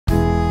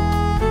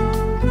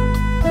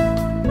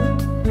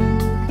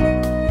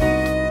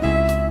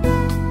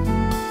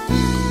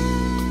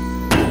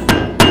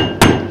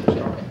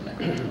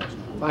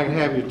I can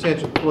have your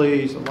attention,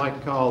 please, I'd like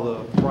to call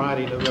the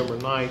Friday, November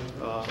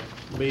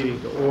 9th meeting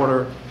to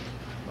order.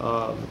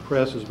 The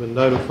press has been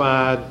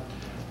notified.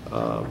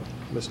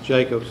 Ms.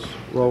 Jacobs,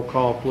 roll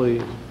call,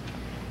 please.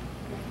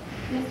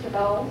 Mr.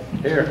 Bowles.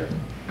 Here.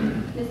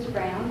 Mr.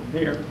 Brown.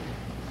 Here.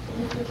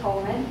 Mr.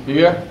 Coleman.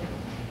 Here.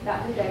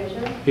 Dr.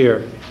 Dozier.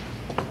 Here.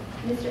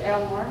 Mr.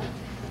 Elmore.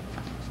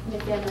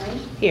 Ms. Emery.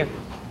 Here.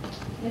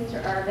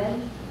 Mr.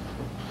 Irvin.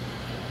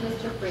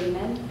 Mr.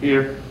 Freeman.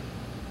 Here.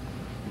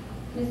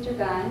 Mr.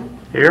 Gunn.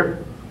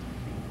 Here.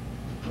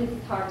 Mrs.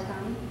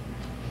 Hartung.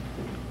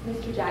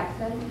 Mr.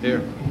 Jackson.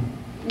 Here.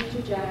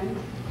 Mr. Jones.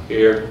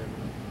 Here.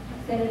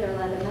 Senator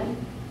Leatherman.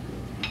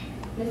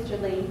 Mr.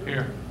 Lee.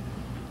 Here.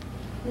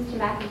 Mr.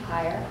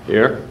 McIntyre.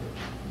 Here.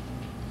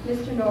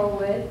 Mr.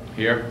 Norwood.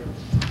 Here.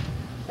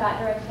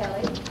 Dr.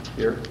 Kelly.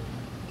 Here.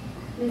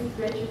 Mrs.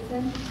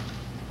 Richardson.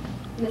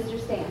 Mr.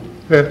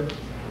 Stanton. Here.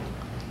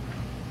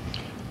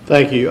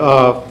 Thank you.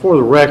 For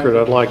the record,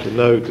 I'd like to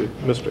note that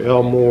Mr.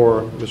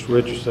 Elmore, Ms.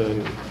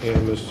 Richardson,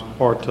 and Ms.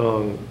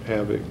 Hartung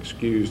have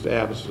excused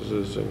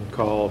absences and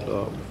called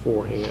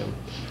beforehand.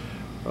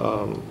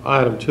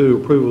 Item 2,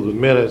 approval of the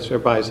minutes.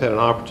 Everybody's had an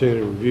opportunity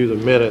to review the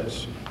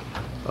minutes.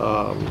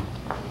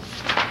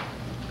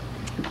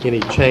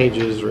 Any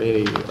changes or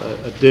any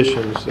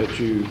additions that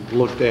you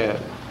looked at?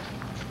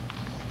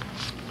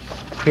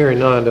 Hearing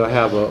none, do I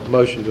have a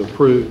motion to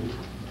approve?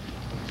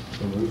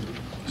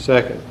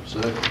 Second.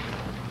 Second.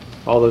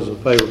 All those in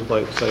favor,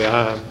 please say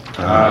aye.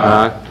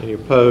 Aye. Any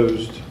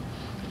opposed?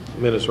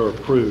 Minutes are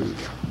approved.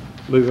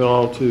 Moving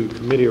on to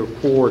committee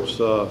reports.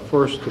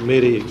 First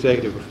committee,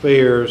 Executive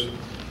Affairs.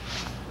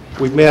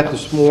 We met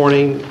this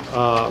morning.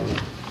 I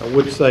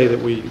would say that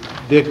we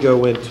did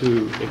go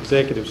into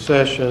executive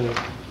session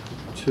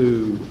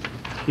to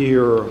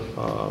hear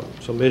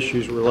some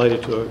issues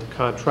related to a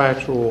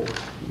contractual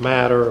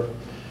matter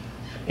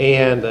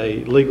and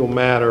a legal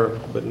matter,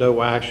 but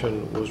no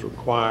action was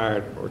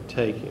required or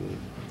taken.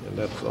 And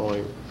that's the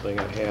only thing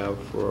I have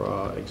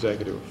for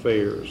executive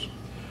affairs.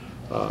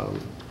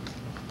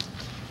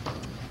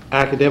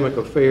 Academic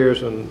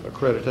affairs and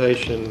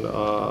accreditation,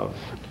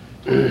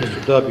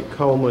 Mr. W.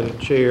 Coleman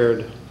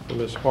chaired for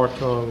Ms.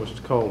 Hartung.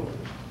 Mr. Coleman.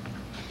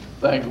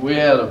 Thank you. We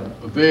had a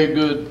very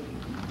good,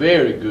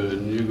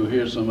 and you're going to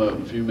hear some of it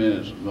in a few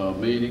minutes,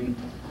 meeting.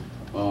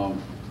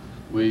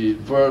 We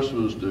first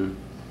was the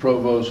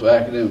Provost for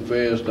Academic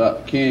Affairs,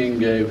 Dr. King,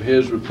 gave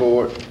his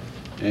report,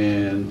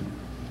 and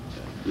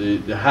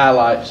the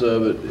highlights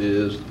of it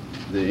is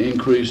the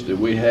increase that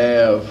we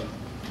have,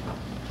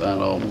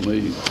 find all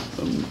my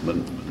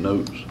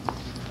notes,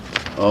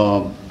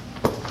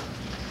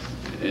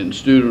 in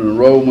student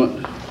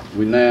enrollment.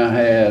 We now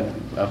had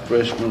our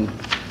freshmen,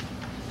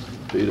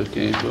 Peter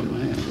can't put my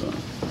hands on it.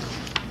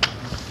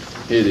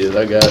 Here it is,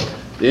 I got it.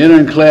 The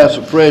entering class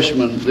of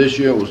freshmen this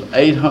year was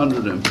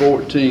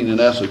 814, and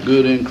that's a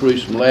good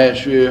increase from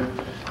last year.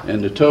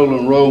 And the total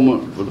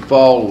enrollment for the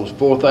fall was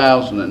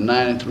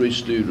 4,093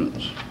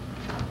 students.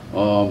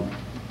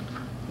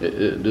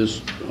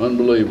 It's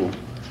unbelievable.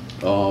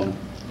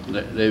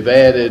 They've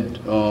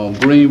added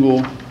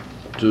Greenville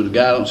to the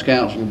Guidance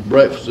Council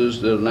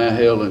breakfasts that are now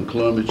held in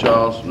Columbia,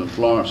 Charleston, and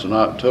Florence in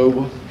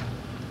October.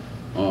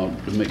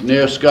 The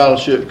McNair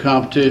Scholarship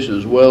Competition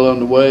is well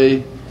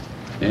underway,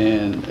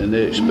 and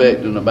they're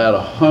expecting about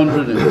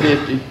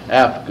 150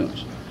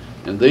 applicants.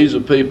 And these are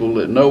people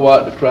that know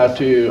what the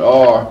criteria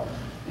are,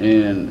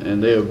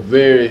 and they're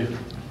very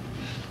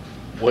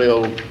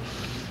well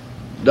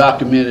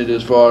documented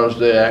as far as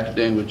their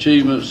academic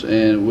achievements,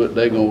 and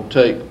they're going to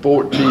take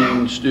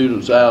 14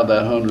 students out of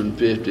that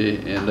 150,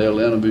 and they'll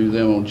interview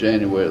them on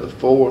January the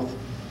 4th.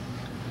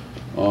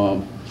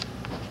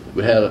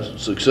 We had a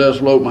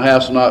successful open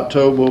house in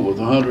October with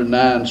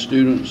 109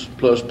 students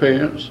plus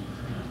parents,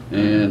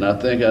 and I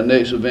think our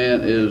next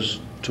event is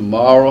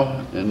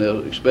tomorrow, and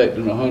they're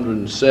expecting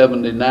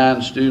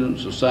 179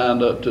 students are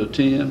signed up to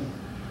attend.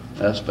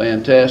 That's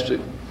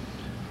fantastic.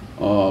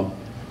 Other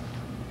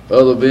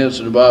events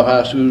that involve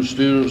high school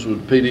students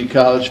with PD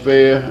College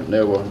Fair.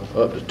 There were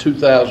up to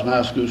 2,000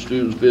 high school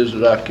students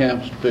visited our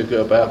campus to pick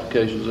up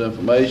applications and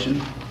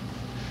information.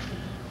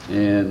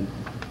 And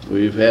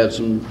we've had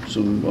some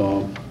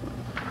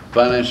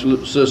financial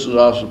assistance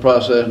officer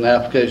processing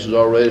applications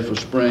already for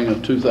spring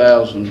of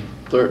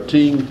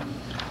 2013.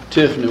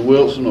 Tiffany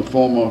Wilson, a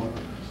former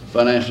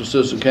financial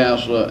assistant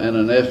counselor and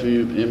an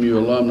FMU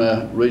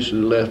alumni,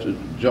 recently left to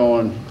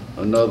join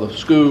another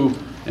school,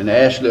 and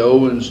Ashley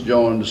Owens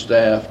joined the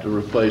staff to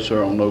replace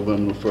her on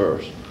November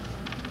 1st.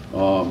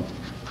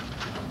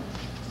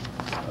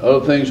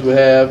 Other things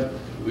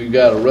we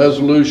got a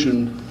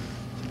resolution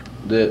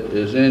that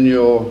is in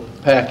your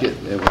packet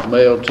that was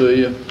mailed to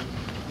you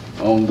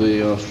on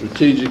the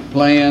strategic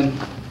plan.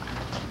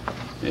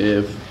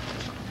 If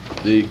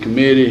the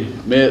committee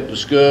met,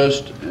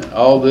 discussed,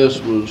 all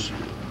this was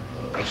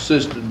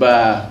assisted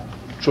by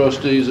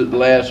trustees at the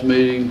last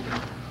meeting,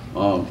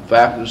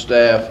 faculty,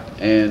 staff,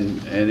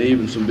 and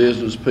even some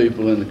business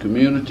people in the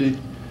community.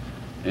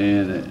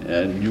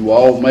 And you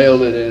all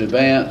mailed it in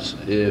advance.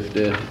 If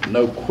there's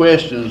no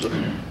questions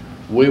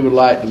we would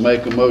like to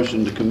make a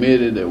motion to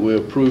committee that we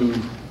approve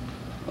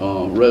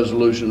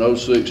Resolution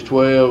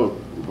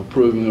 0612,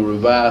 approving a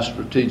revised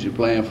strategic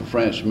plan for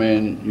Francis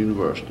Marion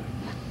University.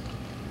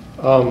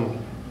 Mr.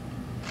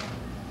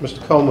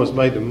 Coleman has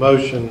made the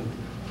motion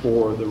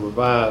for the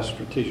revised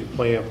strategic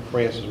plan for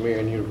Francis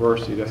Marion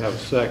University. To have a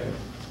second.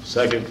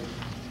 Second.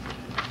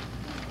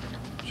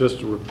 Just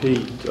to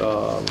repeat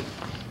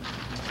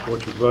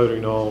what you're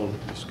voting on,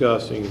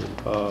 discussing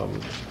the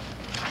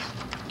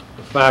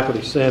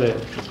Faculty Senate,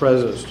 the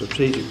President's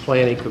Strategic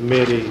Planning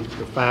Committee,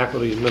 the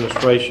faculty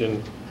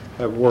administration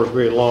have worked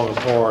very long and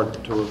hard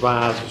to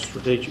revise the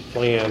strategic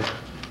plan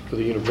for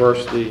the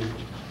university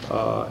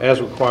as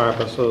required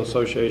by Southern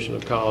Association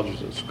of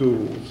Colleges and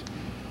Schools.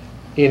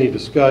 Any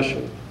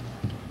discussion?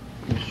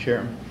 Mr.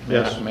 Chairman?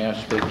 Yes. May I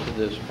speak to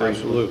this briefly?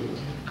 Absolutely.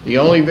 The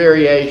only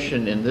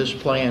variation in this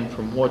plan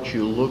from what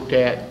you looked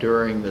at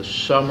during the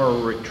summer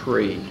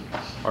retreat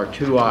are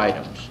two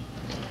items.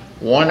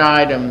 One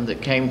item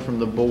that came from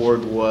the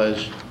board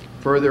was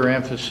further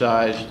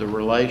emphasize the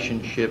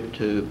relationship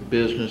to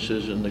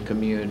businesses in the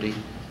community.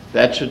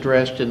 That's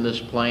addressed in this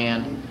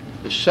plan.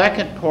 The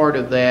second part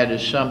of that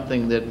is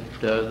something that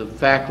the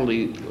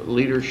faculty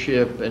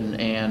leadership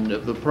and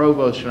the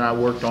provost and I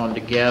worked on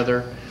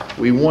together.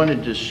 We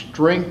wanted to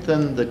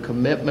strengthen the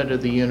commitment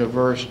of the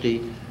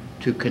university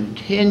to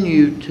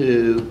continue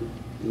to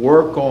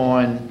work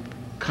on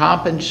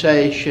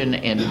compensation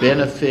and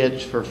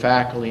benefits for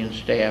faculty and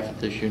staff at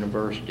this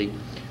university.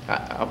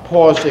 I'll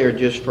pause there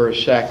just for a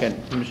second,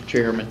 Mr.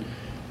 Chairman.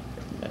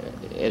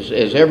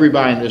 As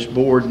everybody in this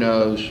board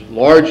knows,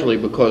 largely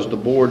because the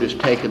board has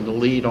taken the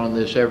lead on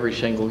this every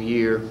single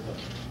year,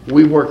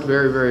 we worked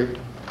very, very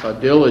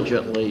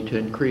diligently to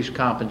increase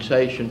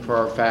compensation for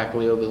our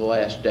faculty over the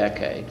last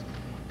decade.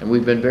 And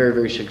we've been very,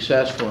 very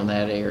successful in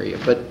that area.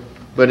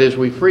 But as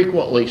we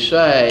frequently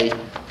say,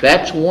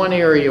 that's one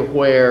area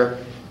where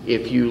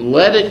if you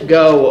let it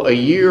go a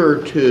year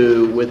or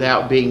two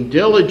without being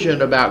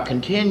diligent about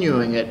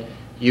continuing it,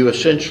 you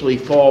essentially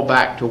fall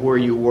back to where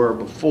you were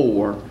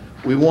before.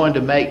 We wanted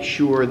to make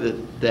sure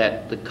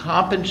that the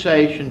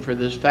compensation for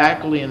this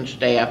faculty and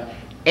staff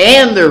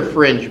and their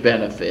fringe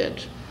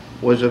benefits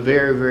was a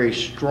very, very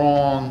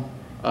strong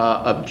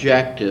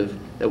objective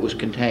that was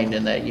contained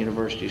in that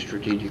university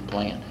strategic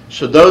plan.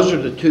 So those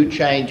are the two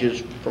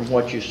changes from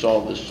what you saw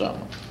this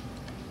summer.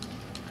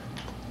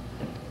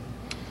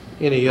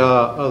 Any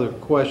other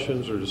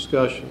questions or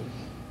discussion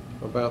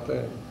about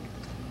that?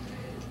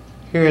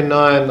 Hearing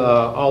none,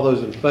 all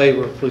those in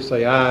favor, please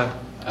say aye.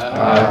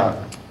 Aye.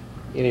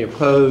 Any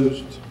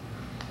opposed?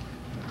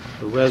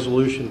 The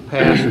resolution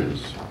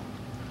passes.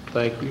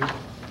 Thank you.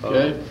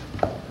 Okay.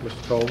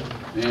 Mr. Coleman.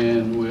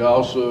 And we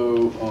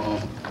also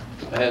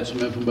had some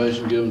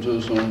information given to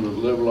us on the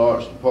liberal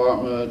arts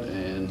department,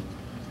 and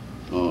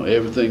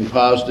everything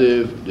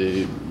positive.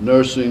 The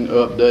nursing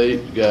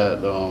update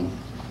got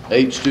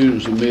 8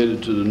 students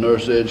admitted to the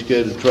nurse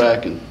educator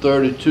track and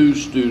 32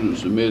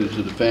 students admitted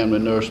to the family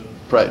nurse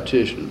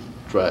practitioner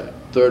track,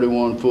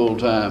 31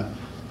 full-time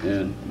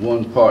and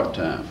 1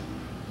 part-time,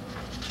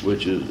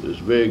 which is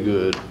very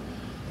good.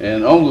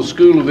 And on the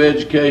School of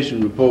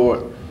Education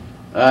report,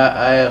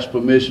 I asked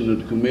permission of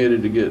the committee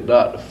to get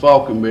Dr.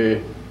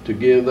 Falkenberry to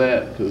give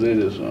that, because it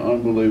is an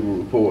unbelievable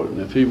report. And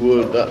if he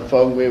would, Dr.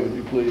 Falkenberry, would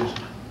you please?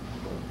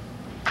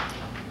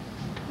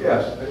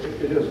 Yes,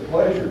 it is a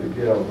pleasure to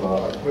give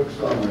a quick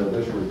summary of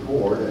this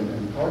report,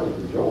 and part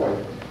of the joy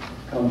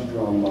comes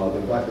from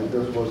the fact that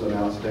this was an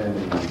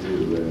outstanding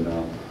review. And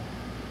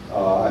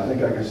I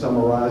think I can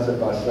summarize it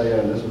by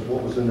saying this is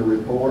what was in the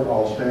report.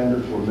 All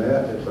standards were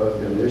met at both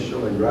the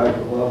initial and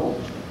graduate level,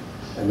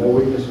 and no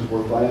weaknesses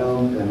were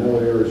found and no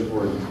areas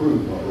for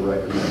improvement were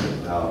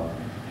recommended.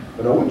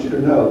 But I want you to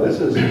know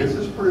this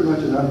is pretty much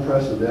an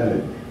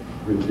unprecedented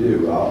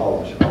review.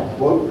 I'll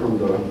quote from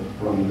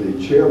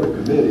the chair of the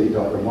committee,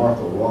 Dr.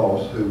 Martha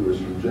Ross, who was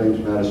from James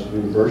Madison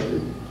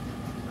University.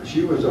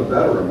 She was a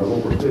veteran of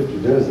over 50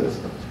 visits,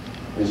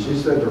 and she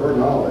said to her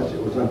knowledge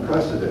it was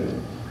unprecedented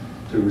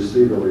to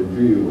receive a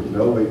review with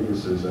no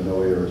weaknesses and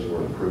no areas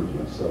for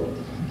improvement. So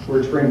we're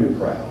extremely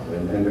proud,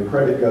 and the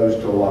credit goes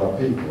to a lot of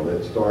people.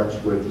 It starts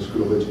with the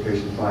School of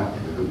Education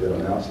faculty, who did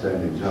an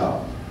outstanding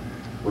job,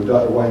 with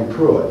Dr. Wayne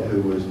Pruitt,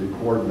 who was the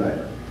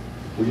coordinator.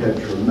 We had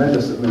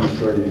tremendous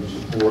administrative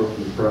support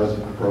from the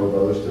president, the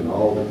provost, and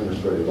all the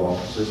administrative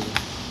offices.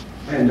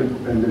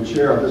 And the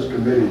chair of this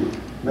committee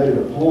made it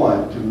a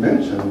point to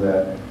mention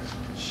that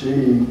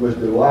she was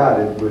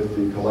delighted with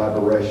the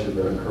collaboration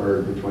that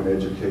occurred between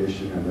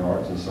education and the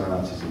arts and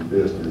sciences and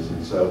business.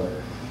 And so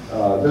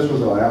this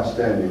was an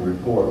outstanding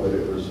report, but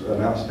it was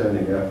an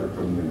outstanding effort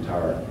from the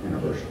entire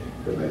university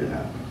that made it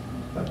happen.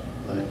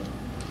 Thank you.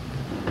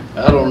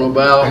 I don't know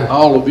about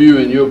all of you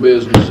in your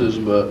businesses,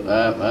 but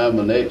I'm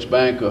an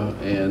ex-banker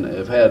and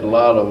have had a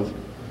lot of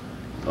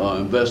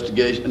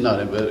investigation, not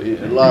a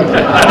lot of...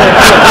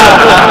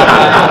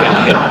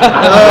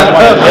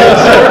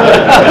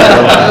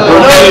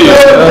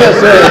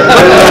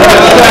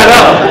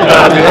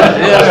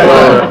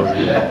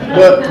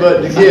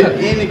 But to get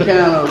any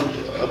kind of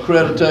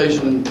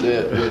accreditation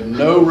that with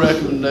no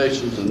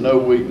recommendations and no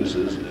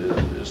weaknesses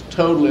is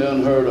totally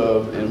unheard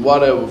of in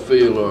whatever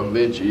field or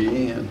venture you're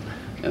in.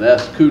 And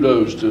that's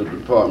kudos to the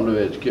Department of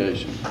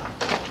Education.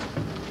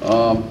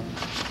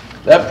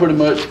 That pretty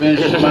much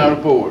finishes my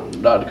report.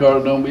 Dr.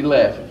 Carter, don't be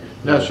laughing.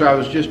 No, sir, I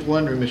was just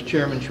wondering, Mr.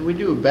 Chairman, should we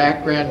do a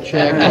background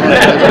check?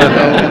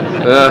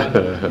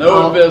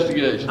 No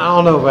investigation. I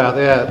don't know about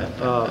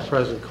that,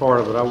 President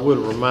Carter, but I would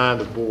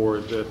remind the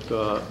board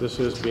that this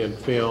is being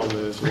filmed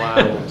and it's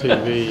live on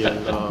TV,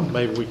 and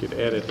maybe we could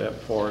edit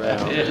that part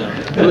out.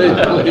 Please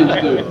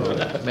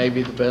do.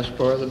 Maybe the best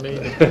part of the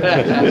meeting.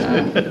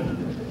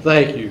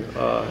 Thank you.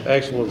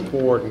 Excellent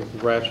report, and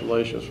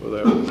congratulations for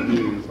that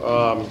review.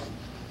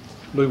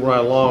 Moving right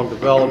along,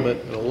 Development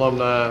and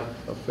Alumni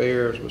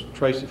Affairs, Mr.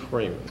 Tracy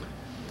Freeman.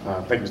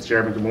 Thank you, Mr.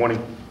 Chairman. Good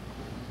morning.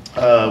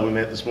 We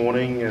met this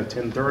morning at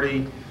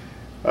 10:30.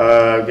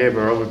 Gave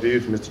our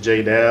overview from Mr.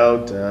 J.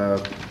 Dowd,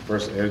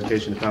 First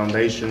Education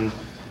Foundation.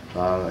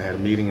 Had a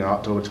meeting on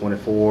October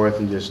 24th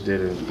and just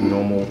did a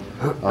normal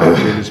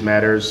business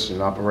matters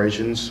and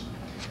operations.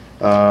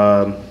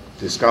 The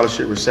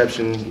scholarship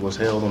reception was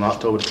held on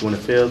October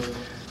 25th.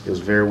 It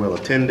was very well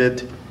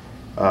attended.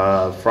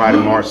 Friday,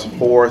 March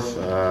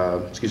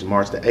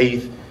the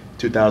 8th,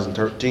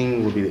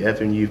 2013 will be the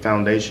FMU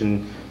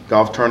Foundation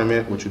Golf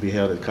Tournament, which will be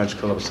held at the Country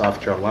Club of South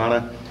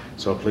Carolina.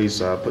 So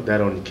please put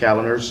that on your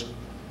calendars.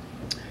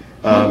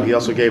 He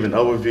also gave an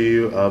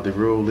overview of the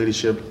Rural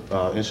Leadership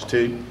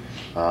Institute.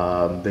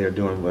 They are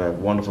doing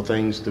wonderful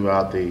things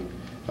throughout the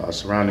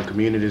surrounding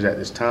communities at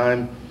this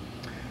time.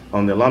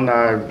 On the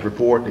alumni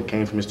report that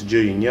came from Mr.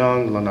 Julian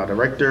Young, alumni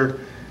director,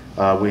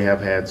 they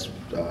have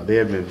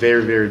been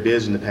very, very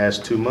busy in the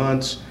past 2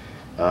 months.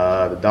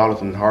 The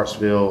Darlington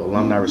Hartsville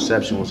alumni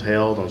reception was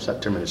held on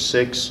September the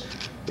 6th.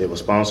 It was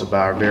sponsored by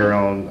our very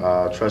own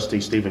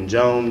trustee Stephen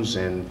Jones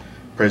and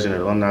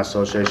president of the Alumni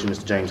Association,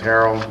 Mr. James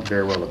Harrell,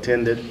 very well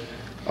attended.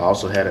 I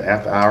also had an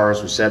after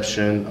hours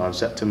reception on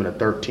September the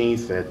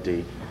 13th at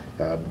the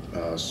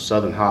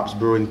Southern Hops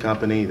Brewing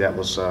Company. That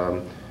was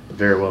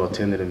very well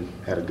attended and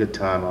had a good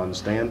time, I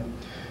understand.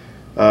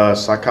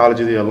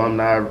 Psychology of the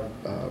alumni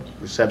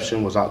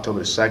reception was October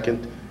the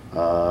 2nd.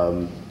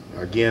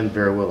 Again,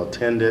 very well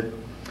attended.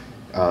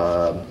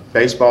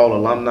 Baseball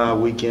alumni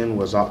weekend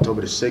was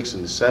October the 6th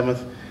and the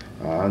 7th.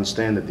 I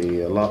understand that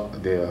the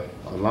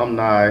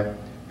alumni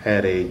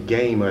had a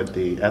game at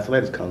the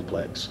athletics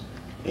complex,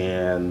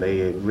 and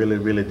they really,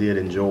 really did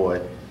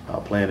enjoy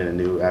playing in the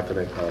new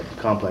athletic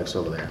complex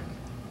over there.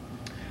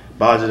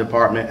 Budget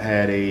Department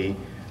had a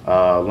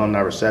alumni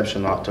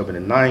reception on October the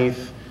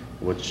 9th,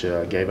 which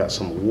gave out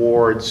some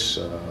awards.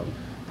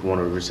 One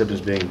of the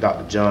recipients being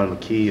Dr. John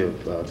McKee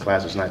of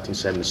class of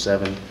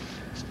 1977.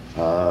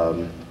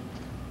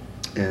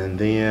 And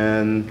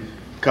then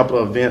a couple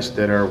of events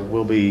that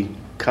will be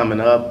coming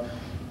up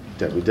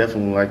that we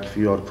definitely like for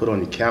you all to put on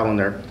your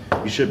calendar.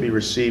 You should be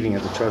receiving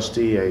as a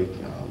trustee a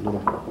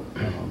little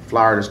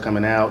flyer that's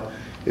coming out.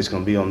 It's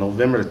going to be on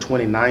November the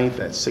 29th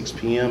at 6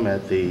 p.m.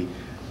 at the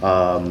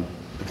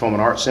Performing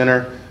Arts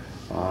Center.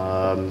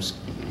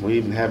 We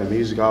even have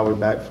music all the way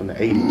back from the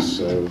 80s,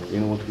 so if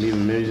anyone can leave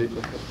the music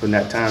in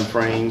that time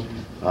frame.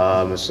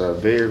 It's a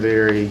very,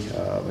 very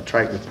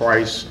attractive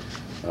price,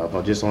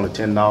 just only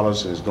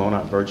 $10, and it's going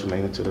out virtually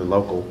mainly to the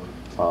local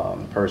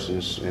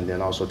persons, and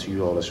then also to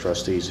you all as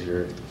trustees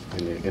here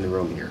in the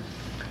room here.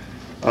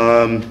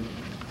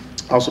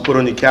 Also put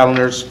on your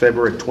calendars,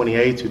 February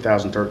 28,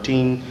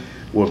 2013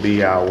 will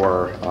be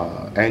our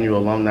annual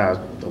alumni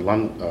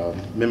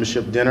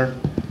membership dinner,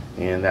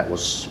 and that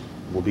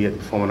will be at the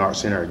Performing Arts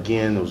Center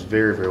again. It was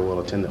very, very well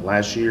attended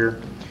last year.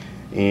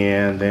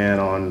 And then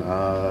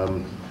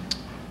on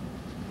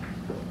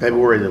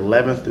February the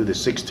 11th through the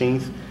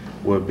 16th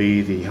will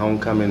be the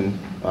homecoming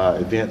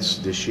events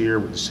this year,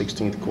 with the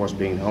 16th, of course,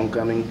 being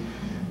homecoming.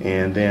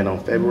 And then on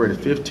February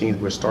the 15th,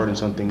 we're starting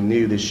something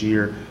new this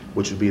year,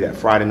 which would be that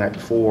Friday night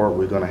before.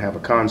 We're going to have a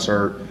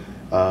concert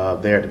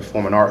there at the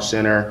Performing Arts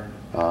Center,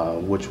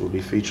 which will be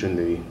featuring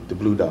the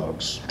Blue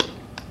Dogs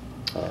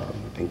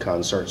in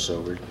concert. So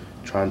we're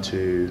trying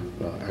to,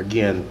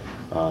 again,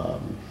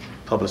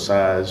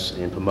 publicize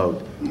and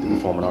promote the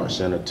Performing Arts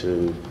Center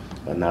to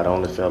not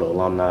only fellow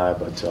alumni,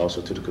 but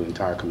also to the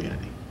entire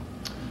community.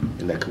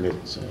 And that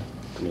commits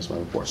my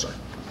report, sir.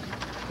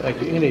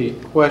 Thank you. Any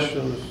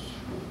questions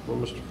for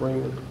Mr.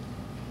 Freeman?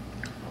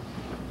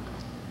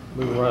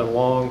 Moving right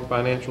along,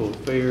 Financial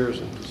Affairs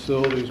and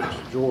Facilities,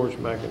 Mr. George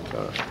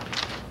McIntyre.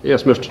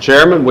 Yes, Mr.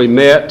 Chairman, we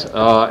met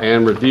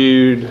and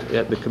reviewed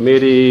at the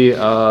committee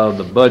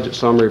the budget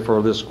summary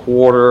for this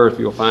quarter. If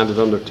you'll find it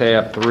under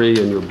tab 3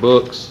 in your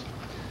books.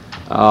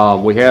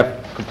 We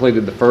have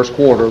completed the first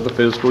quarter of the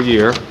fiscal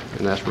year,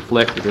 and that's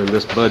reflected in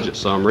this budget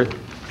summary.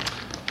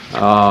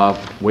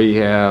 We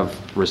have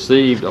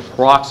received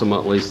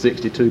approximately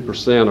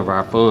 62% of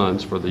our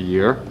funds for the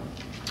year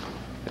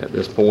at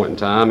this point in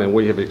time, and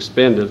we have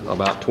expended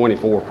about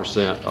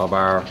 24% of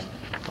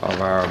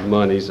our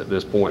monies at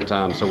this point in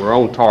time. So we're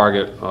on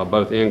target,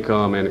 both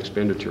income and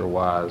expenditure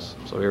wise.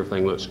 So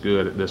everything looks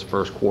good at this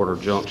first quarter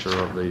juncture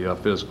of the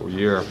fiscal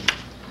year.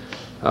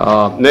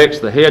 Next,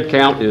 the head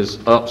count is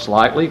up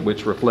slightly,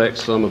 which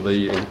reflects some of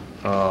the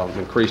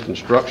increased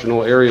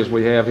instructional areas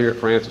we have here at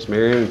Francis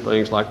Marion,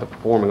 things like the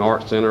Performing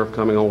Arts Center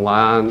coming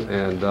online,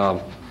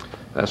 and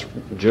that's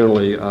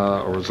generally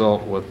a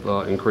result with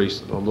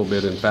increase a little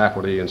bit in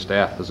faculty and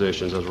staff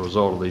positions as a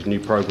result of these new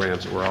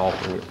programs that we're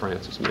offering at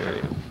Francis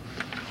Marion.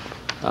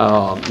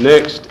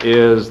 Next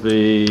is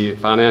the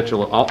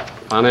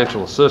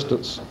financial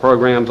assistance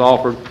programs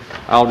offered.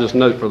 I'll just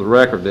note for the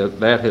record that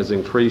that has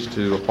increased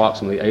to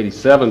approximately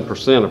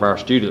 87% of our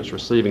students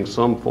receiving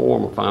some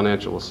form of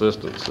financial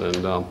assistance,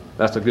 and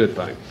that's a good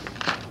thing.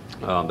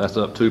 That's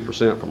up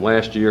 2% from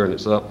last year, and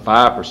it's up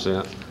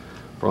 5%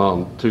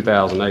 from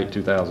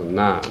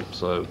 2008-2009.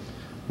 So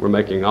we're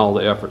making all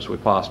the efforts we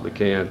possibly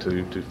can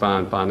to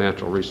find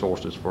financial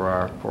resources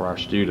for our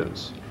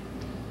students.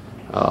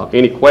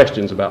 Any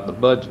questions about the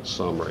budget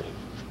summary?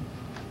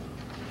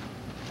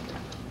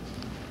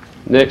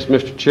 Next,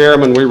 Mr.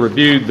 Chairman, we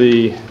reviewed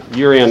the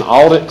year-end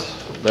audit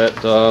that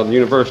the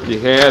university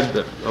had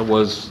that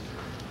was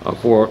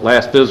for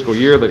last fiscal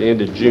year that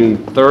ended June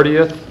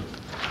 30th.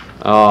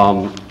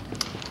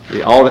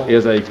 The audit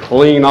is a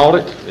clean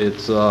audit.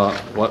 It's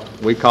what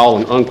we call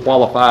an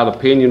unqualified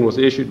opinion was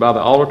issued by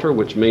the auditor,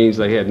 which means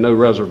they had no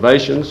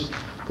reservations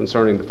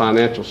concerning the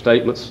financial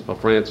statements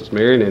of Francis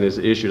Marion and has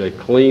issued a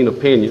clean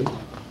opinion.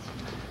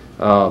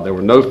 There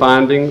were no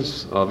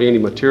findings of any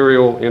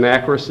material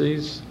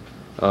inaccuracies,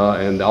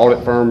 and the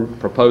audit firm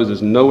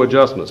proposes no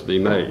adjustments be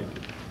made.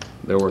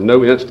 There were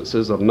no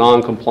instances of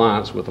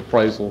non-compliance with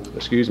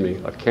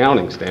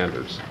accounting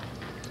standards.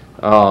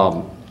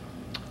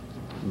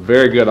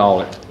 Very good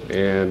audit,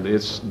 and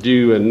it's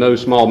due in no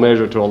small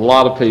measure to a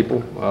lot of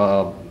people.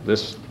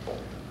 This,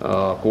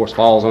 of course,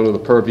 falls under the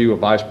purview of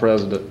Vice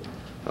President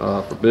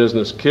for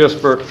Business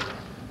Kispert.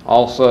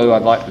 Also,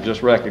 I'd like to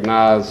just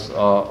recognize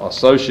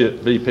Associate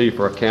VP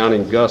for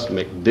Accounting Gus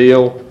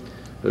McDeal,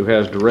 who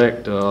has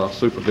direct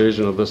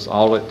supervision of this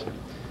audit.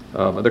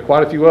 But there are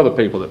quite a few other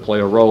people that play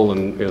a role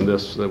in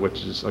this,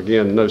 which is,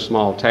 again, no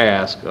small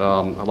task.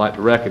 I'd like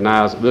to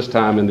recognize at this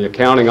time in the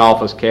accounting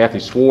office, Kathy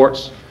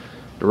Swartz,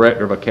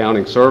 Director of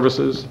Accounting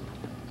Services,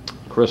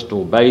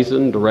 Crystal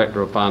Bazin,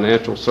 Director of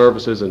Financial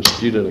Services and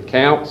Student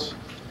Accounts,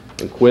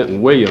 and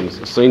Quentin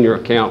Williams, Senior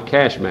Account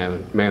Cash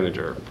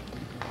Manager.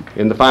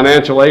 In the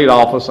Financial Aid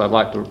Office, I'd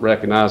like to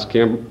recognize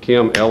Kim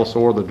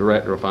Ellisor, the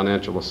Director of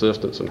Financial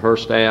Assistance, and her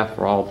staff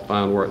for all the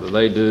fine work that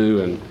they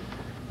do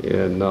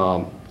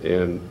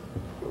in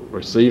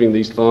receiving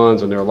these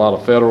funds. And there are a lot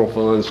of federal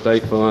funds,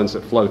 state funds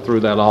that flow through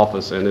that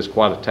office, and it's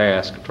quite a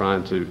task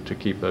trying to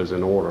keep those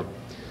in order.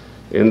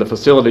 In the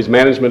Facilities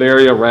Management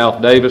area,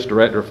 Ralph Davis,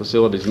 Director of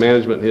Facilities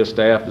Management, and his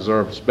staff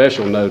deserve a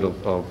special note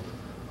of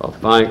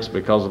thanks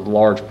because of the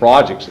large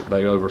projects that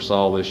they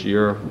oversaw this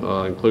year,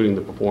 including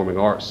the Performing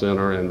Arts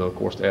Center and, of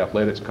course, the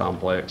Athletics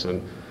Complex.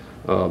 And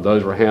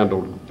those were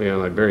handled in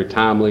a very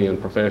timely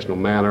and professional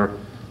manner,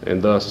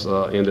 and thus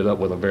ended up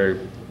with a very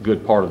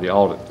good part of the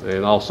audit.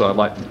 And also, I'd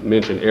like to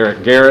mention Eric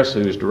Garris, who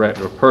is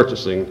Director of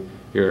Purchasing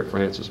here at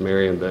Francis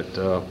Marion,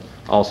 that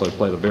also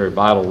played a very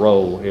vital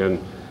role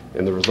in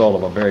the result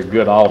of a very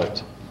good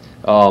audit.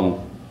 I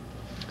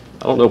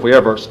don't know if we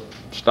ever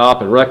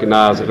stop and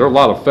recognize that there are a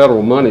lot of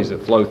federal monies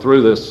that flow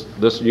through this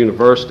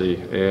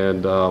university,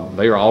 and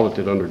they are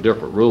audited under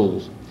different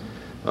rules.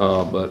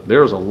 But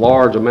there's a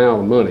large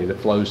amount of money that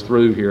flows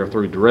through here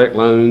through direct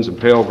loans and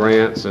Pell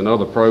Grants and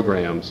other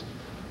programs.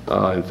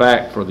 In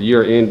fact, for the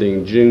year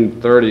ending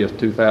June 30th,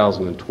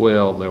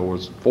 2012, there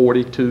was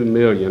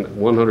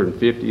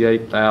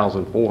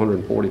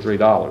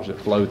 $42,158,443 that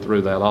flowed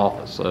through that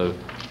office. So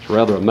it's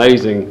rather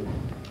amazing,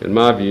 in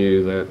my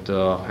view, that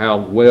how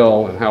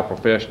well and how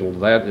professional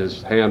that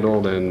is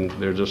handled, and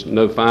there's just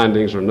no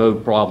findings or no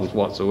problems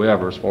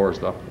whatsoever as far as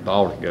the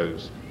audit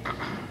goes.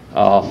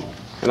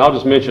 And I'll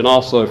just mention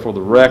also for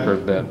the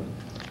record that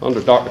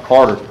under Dr.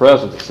 Carter's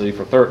presidency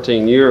for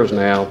 13 years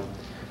now,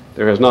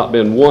 there has not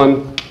been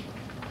one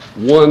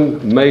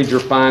major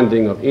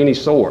finding of any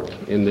sort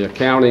in the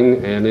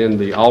accounting and in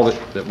the audit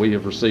that we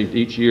have received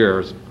each year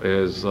as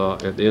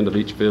at the end of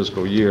each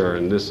fiscal year.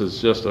 And this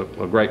is just a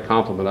great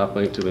compliment, I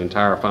think, to the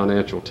entire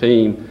financial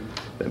team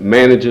that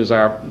manages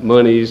our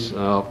monies,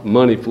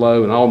 money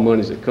flow, and all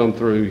monies that come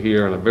through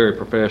here in a very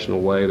professional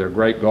way. They're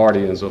great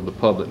guardians of the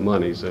public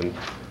monies, and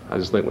I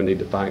just think we need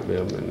to thank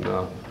them, and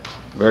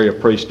very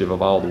appreciative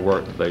of all the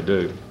work that they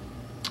do.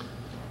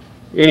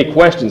 Any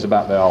questions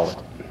about the audit?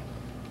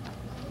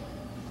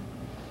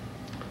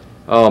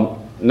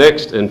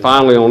 Next and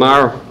finally on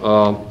our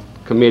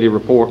committee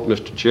report,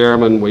 Mr.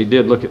 Chairman, we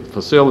did look at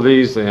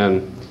facilities,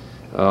 and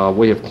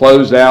we have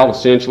closed out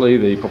essentially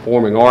the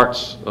Performing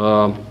Arts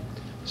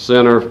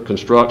Center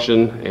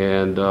construction,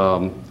 and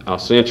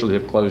essentially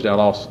have closed out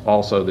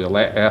also the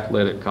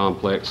athletic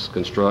complex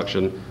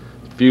construction.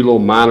 A few little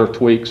minor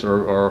tweaks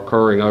are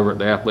occurring over at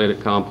the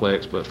athletic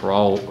complex, but for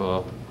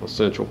all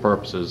essential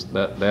purposes,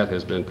 that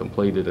has been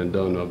completed and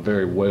done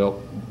very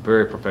well,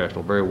 very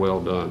professional, very well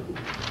done.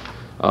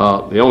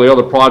 The only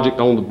other project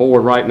on the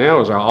board right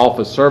now is our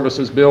office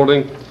services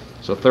building.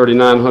 It's a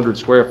 3,900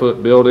 square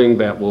foot building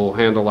that will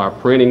handle our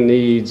printing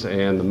needs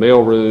and the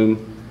mail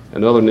room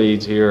and other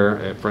needs here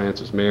at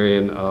Francis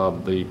Marion.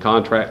 The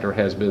contractor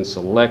has been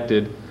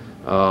selected,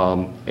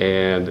 and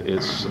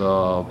it's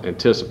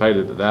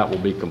anticipated that that will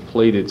be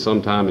completed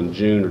sometime in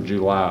June or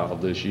July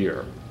of this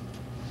year.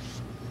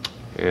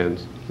 And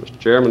Mr.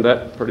 Chairman,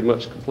 that pretty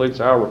much completes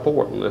our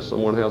report unless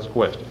someone has a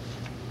question.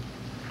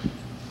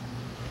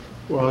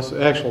 Well, it's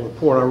an excellent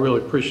report. I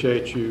really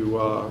appreciate you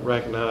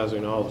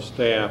recognizing all the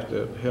staff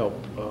that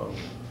helped,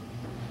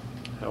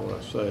 how would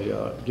I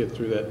say, get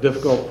through that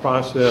difficult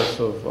process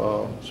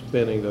of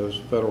spending those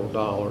federal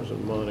dollars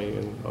and money,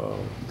 and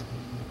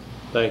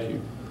thank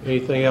you.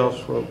 Anything else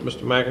from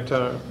Mr.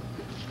 McIntyre?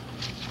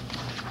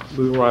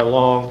 Moving right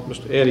along,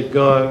 Mr. Eddie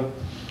Gunn,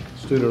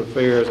 Student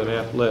Affairs and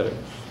Athletics.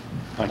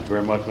 Thank you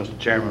very much, Mr.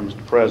 Chairman,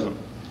 Mr. President.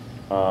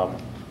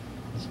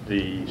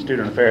 The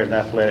Student Affairs and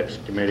Athletics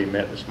Committee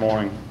met this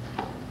morning.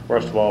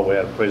 First of all, we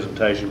had a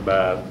presentation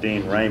by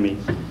Dean Ramey,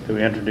 who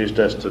introduced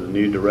us to the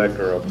new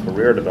Director of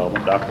Career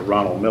Development, Dr.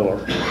 Ronald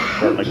Miller.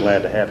 Certainly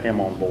glad to have him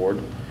on board.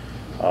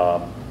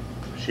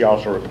 She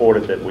also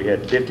reported that we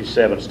had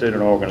 57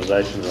 student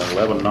organizations and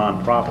 11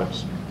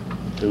 nonprofits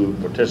who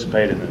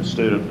participated in the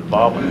Student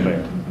Involvement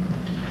Fair.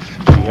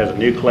 She has a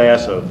new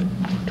class of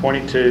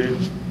 22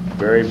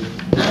 very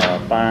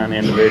fine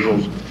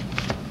individuals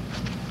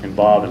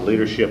involved in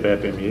leadership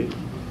FMU.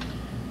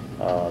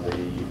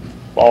 The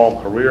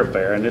Fall Career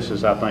Fair, and this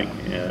is, I think,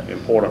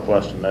 important for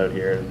us to note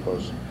here,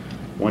 because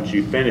once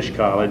you finish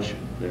college,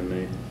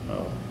 then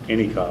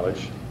any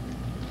college,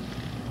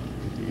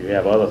 you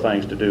have other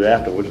things to do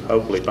afterwards,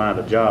 hopefully find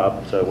a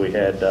job. So we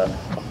had a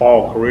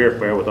Fall Career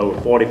Fair with over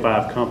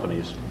 45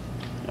 companies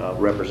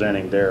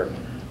representing there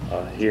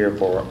here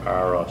for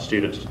our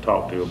students to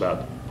talk to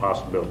about the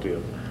possibility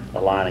of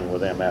aligning with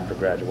them after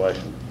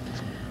graduation.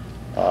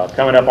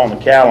 Coming up on the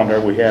calendar,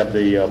 we have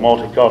the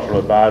Multicultural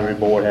Advisory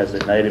Board has the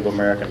Native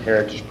American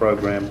Heritage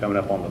Program coming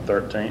up on the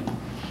 13th.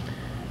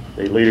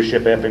 The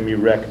Leadership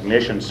FMU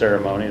Recognition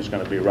Ceremony is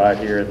going to be right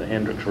here in the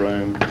Hendricks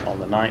Room on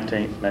the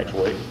 19th next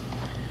week.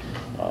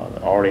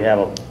 Already have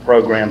a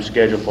program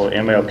scheduled for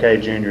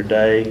MLK Junior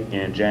Day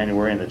in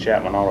January in the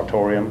Chapman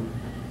Auditorium.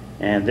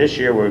 And this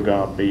year we're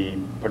going to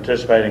be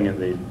participating in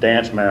the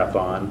Dance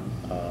Marathon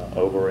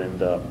over in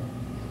the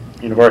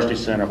University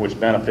Center, which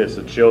benefits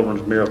the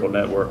Children's Miracle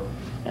Network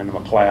and the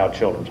McLeod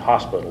Children's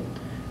Hospital.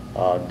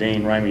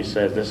 Dean Ramey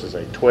says this is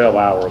a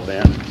 12-hour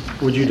event.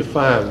 Would you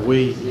define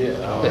we?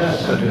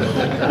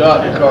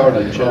 Dr.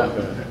 Carter, Chuck.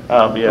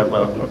 Yeah,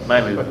 well,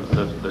 mainly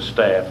the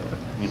staff.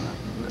 You know,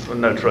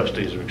 no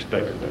trustees are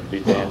expected to be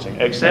dancing,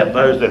 except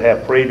those that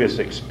have previous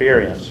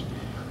experience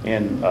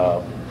in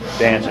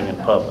dancing in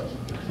public.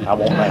 I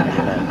won't name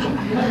any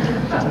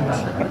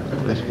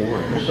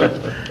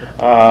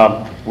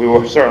names. We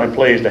were certainly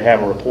pleased to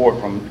have a report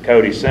from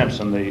Cody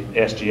Simpson, the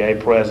SGA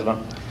president.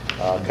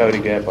 Cody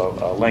gave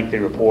a lengthy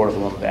report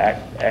of the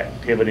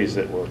activities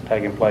that were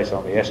taking place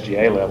on the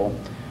SGA level.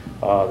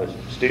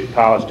 The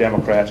college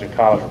Democrats and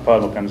college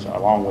Republicans,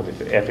 along with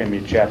the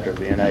FMU chapter of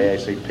the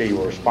NAACP,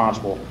 were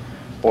responsible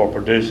for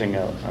producing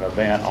an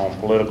event on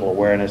political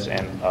awareness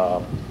and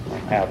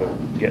how to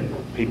get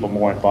people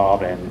more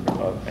involved and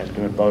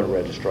doing voter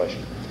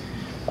registration.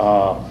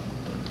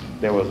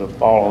 There was a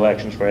fall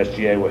elections for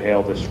SGA were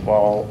held this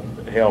fall,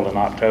 held in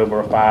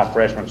October. 5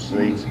 freshman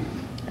seats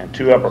and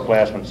 2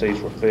 upperclassmen seats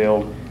were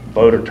filled.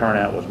 Voter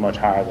turnout was much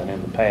higher than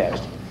in the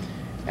past.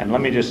 And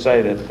let me just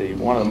say that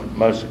one of the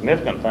most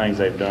significant things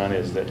they've done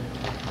is that,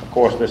 of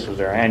course, this was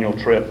their annual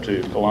trip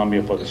to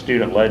Columbia for the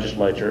student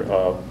legislature.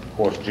 Of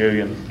course,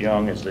 Julian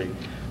Young is the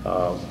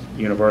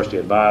university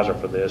advisor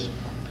for this.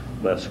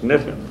 But a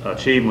significant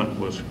achievement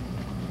was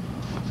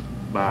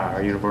by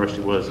our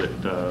university was that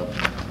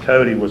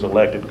Cody was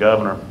elected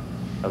governor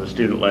of the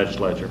student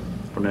legislature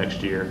for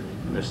next year.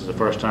 And this is the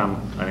first time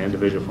an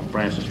individual from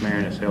Francis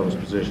Marion has held this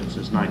position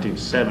since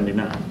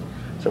 1979.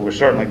 So we're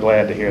certainly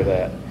glad to hear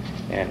that.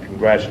 And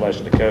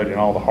congratulations to Cody and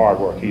all the hard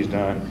work he's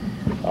done,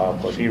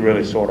 because he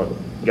really sort of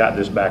got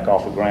this back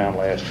off the ground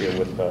last year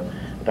with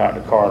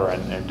Dr. Carter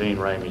and Dean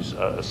Ramey's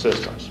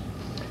assistance.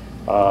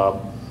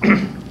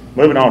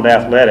 Moving on to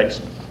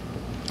athletics.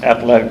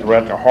 Athletic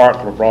Director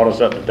Hartford brought us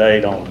up to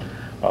date on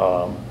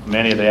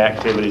many of the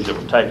activities that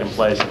were taking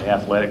place in the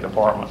athletic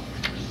department.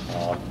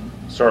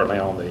 Certainly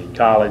on the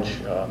college,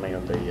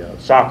 the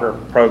soccer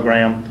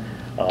program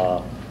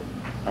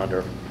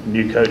under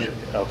new coach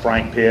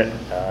Frank Pitt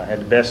had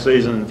the best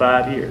season in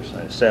 5 years,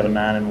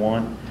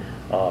 7-9-1.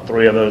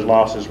 3 of those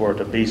losses were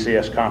to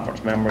BCS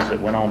conference members that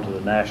went on to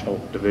the National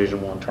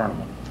Division I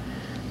tournament.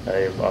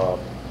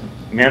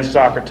 Men's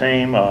soccer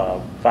team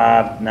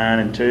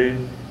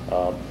 5-9-2.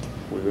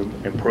 We were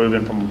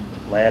improving from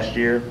last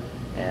year,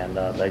 and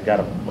they've got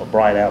a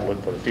bright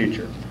outlook for the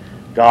future.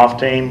 Golf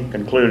team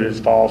concluded its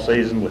fall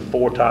season with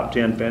 4 top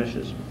 10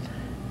 finishes,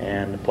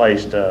 and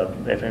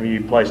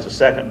FMU placed the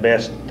 2nd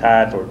best,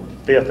 tied for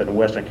 5th in the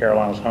Western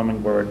Carolinas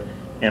Hummingbird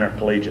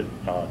Intercollegiate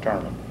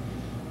Tournament.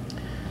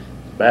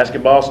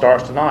 Basketball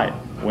starts tonight.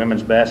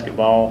 women's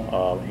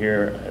basketball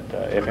here at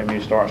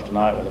FMU starts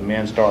tonight, with the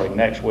men starting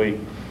next week.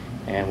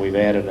 And we've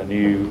added a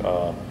new,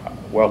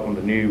 welcomed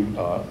a new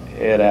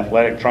head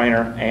athletic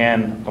trainer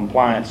and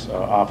compliance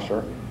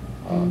officer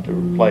to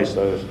replace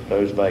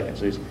those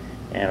vacancies.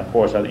 And of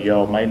course, you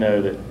all may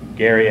know that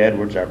Gary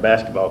Edwards, our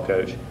basketball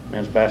coach,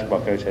 men's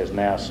basketball coach, has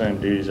now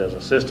assumed duties as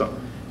assistant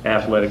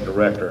athletic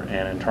director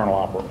and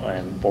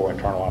for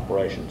internal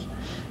operations.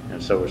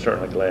 And so we're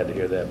certainly glad to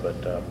hear that.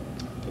 But the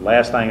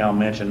last thing I'll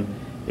mention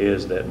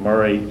is that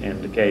Murray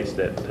indicates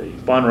that the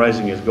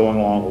fundraising is going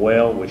along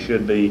well. We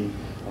should be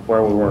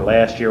where we were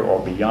last year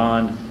or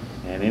beyond.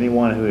 And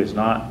anyone who has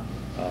not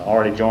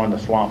already joined the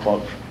Swamp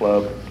Oaks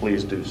Club,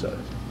 please do so.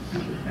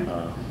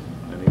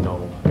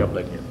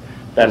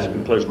 That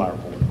concludes my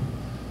report.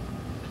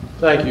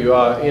 Thank you.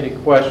 Any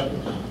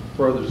questions,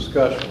 further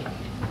discussion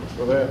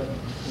for that?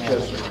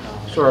 Yes, sir.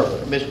 Sir.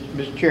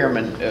 Mr.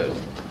 Chairman,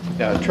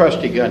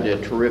 Trustee Gunn did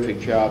a terrific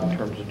job in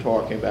terms of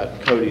talking about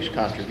Cody's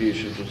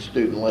contributions to the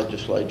student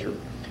legislature.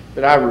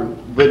 But I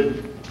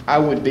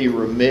would be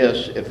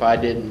remiss if I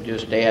didn't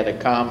just add a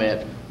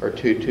comment or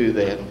two to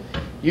that.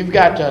 You've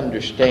got to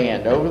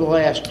understand, over the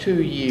last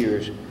 2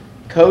 years,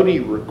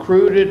 Cody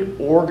recruited,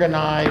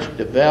 organized,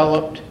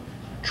 developed,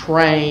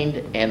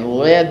 trained, and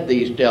led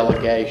these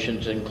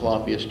delegations in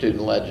Columbia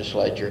Student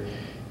Legislature.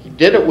 He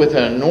did it with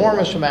an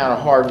enormous amount of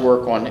hard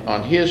work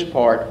on his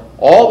part.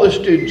 All the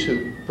students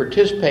who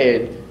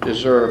participated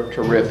deserve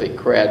terrific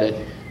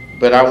credit,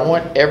 but I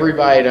want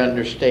everybody to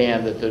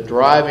understand that the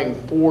driving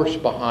force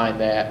behind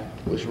that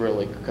was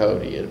really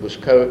Cody. It was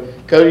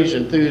Cody's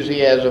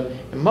enthusiasm,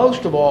 and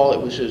most of all,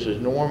 it was his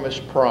enormous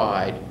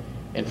pride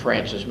in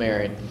Francis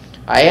Marion.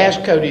 I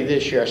asked Cody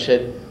this year, I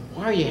said,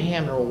 why are you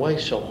hammering away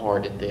so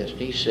hard at this? And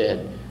he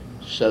said,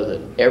 so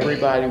that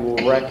everybody will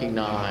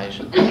recognize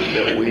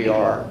that we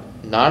are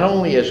not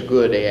only as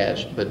good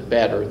as, but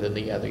better than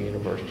the other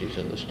universities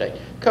in the state.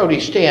 Cody,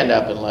 stand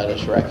up and let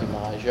us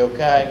recognize you,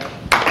 okay?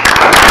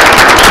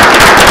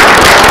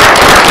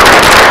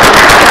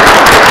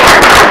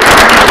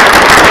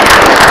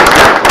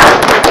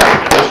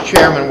 Mr.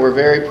 Chairman, we're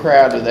very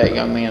proud of that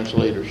young man's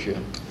leadership.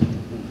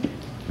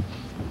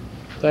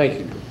 Thank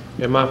you.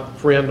 And my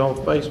friend on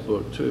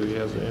Facebook, too, he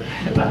has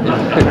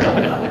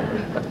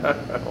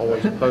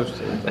always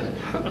posting things.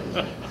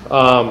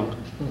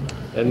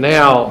 And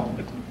now,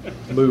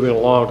 moving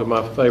along to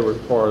my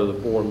favorite part of the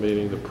board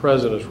meeting, the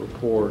President's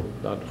report,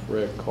 Dr.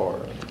 Fred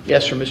Carter.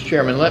 Yes, sir, Mr.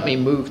 Chairman, let me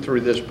move through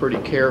this pretty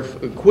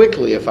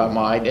quickly, if I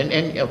might,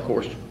 and of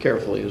course,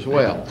 carefully as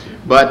well.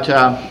 But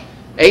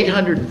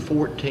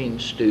 814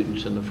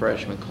 students in the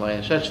freshman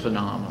class, that's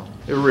phenomenal.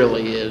 It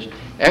really is.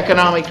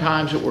 Economic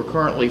times that we're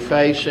currently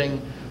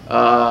facing,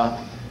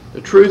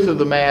 the truth of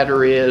the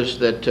matter is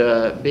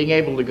that being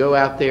able to go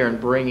out there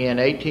and bring in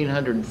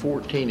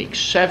 1,814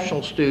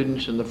 exceptional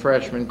students in the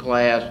freshman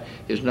class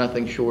is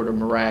nothing short of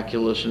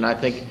miraculous. And I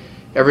think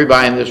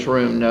everybody in this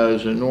room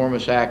knows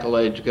enormous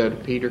accolades go to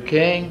Peter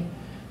King,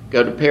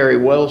 go to Perry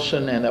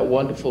Wilson, and that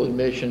wonderful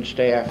admission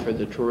staff for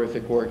the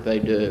terrific work they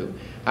do.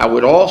 I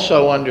would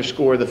also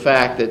underscore the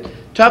fact that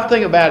tough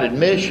thing about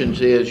admissions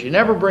is you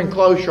never bring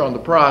closure on the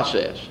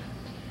process.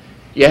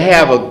 You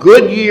have a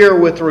good year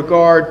with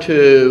regard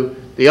to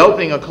the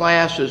opening of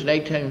classes,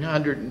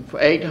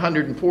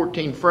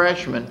 814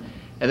 freshmen,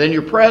 and then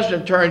your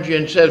president turns you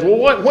and says,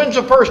 well, when's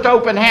the first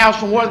open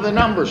house and what do the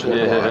numbers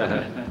look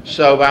like?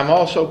 So I'm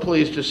also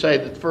pleased to say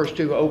that the first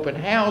 2 open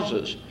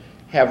houses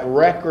have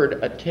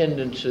record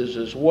attendances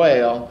as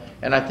well,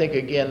 and I think,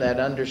 again, that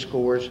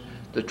underscores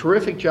the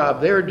terrific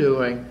job they're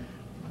doing,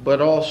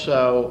 but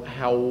also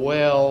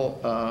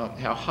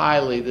how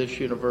highly this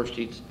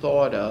university is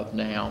thought of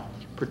now,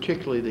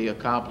 particularly the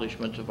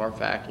accomplishments of our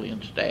faculty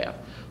and staff.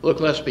 Look,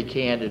 let's be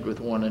candid with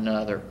one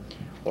another.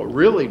 What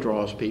really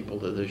draws people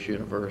to this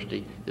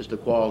university is the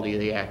quality of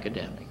the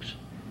academics.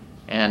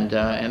 And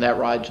that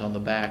rides on the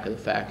back of the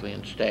faculty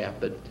and staff.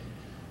 But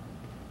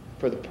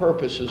for the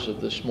purposes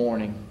of this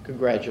morning,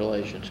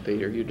 congratulations,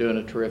 Peter. You're doing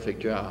a terrific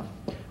job.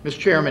 Mr.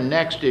 Chairman,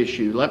 next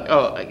issue.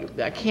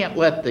 I can't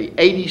let the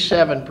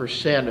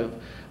 87%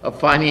 of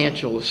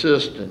financial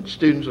assistance,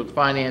 students with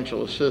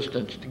financial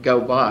assistance, to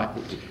go by.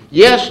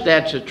 Yes,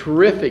 that's a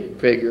terrific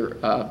figure,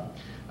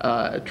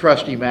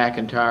 Trustee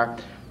McIntyre.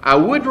 I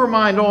would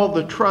remind all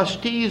the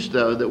trustees,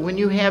 though, that when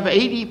you have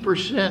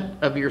 80%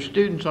 of your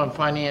students on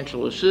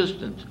financial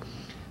assistance,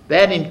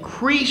 that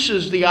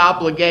increases the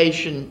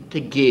obligation to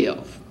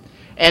give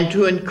and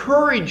to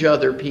encourage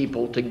other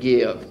people to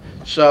give.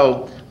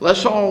 So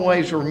let's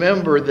always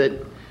remember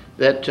that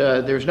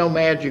there's no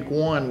magic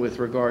wand with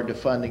regard to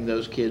funding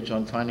those kids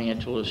on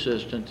financial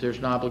assistance. There's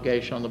an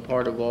obligation on the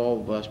part of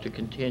all of us to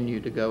continue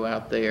to go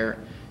out there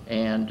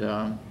and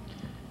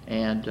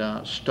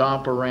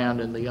stomp around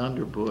in the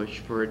underbush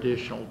for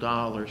additional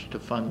dollars to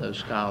fund those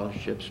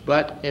scholarships.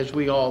 But as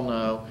we all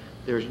know,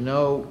 there's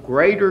no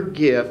greater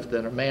gift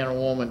that a man or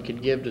woman can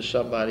give to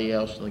somebody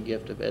else than the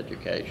gift of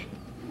education.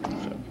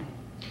 So,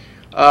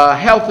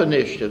 health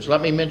initiatives.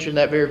 Let me mention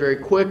that very, very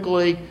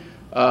quickly.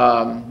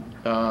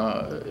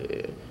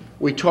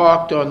 We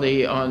talked on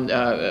the,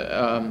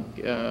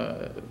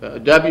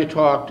 W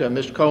talked,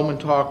 Mr. Coleman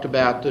talked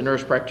about the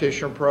nurse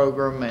practitioner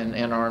program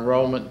and our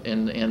enrollment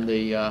in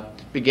the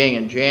beginning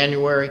in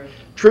January.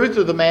 Truth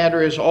of the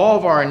matter is all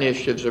of our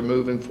initiatives are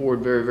moving forward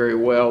very, very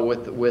well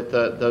with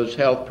those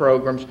health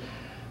programs.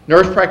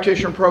 Nurse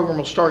practitioner program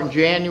will start in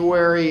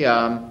January.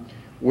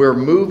 We're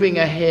moving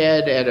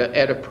ahead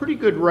at a pretty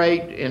good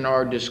rate in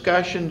our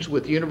discussions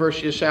with the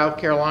University of South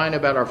Carolina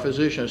about our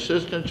physician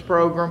assistance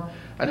program.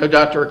 I know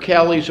Dr.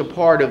 Kelly's a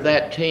part of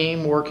that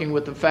team working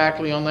with the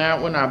faculty on that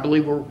one. I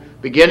believe we're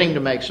beginning to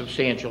make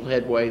substantial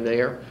headway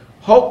there.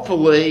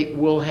 Hopefully,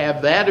 we'll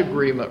have that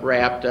agreement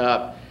wrapped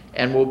up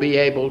and we'll be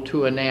able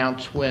to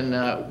announce when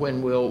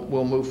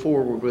we'll move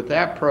forward with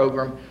that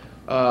program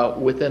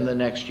within the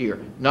next year.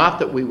 Not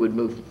that we would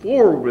move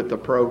forward with the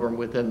program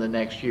within the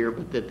next year,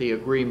 but that the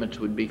agreements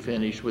would be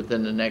finished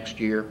within the next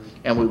year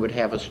and we would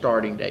have a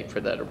starting date for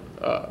that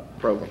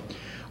program.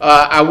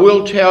 I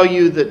will tell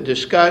you that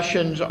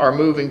discussions are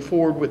moving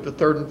forward with the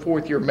 3rd and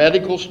 4th year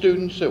medical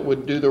students that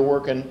would do their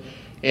work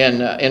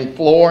in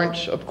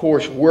Florence. Of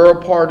course, we're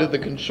a part of the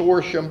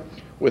consortium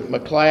with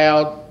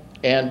McLeod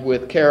and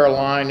with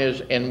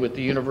Carolinas and with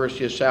the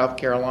University of South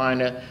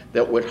Carolina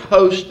that would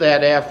host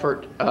that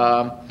effort.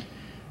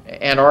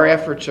 And our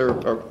efforts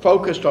are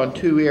focused on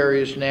 2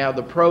 areas now.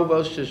 Our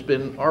provost has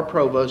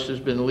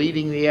been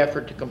leading the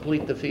effort to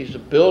complete the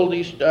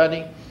feasibility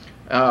study.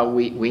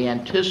 We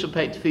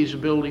anticipate the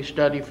feasibility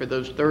study for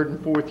those 3rd and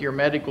 4th year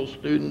medical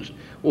students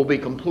will be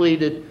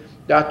completed.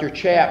 Dr.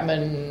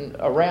 Chapman,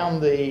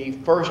 around the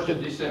 1st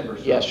of December.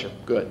 Sir. Yes, sir.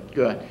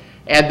 Good.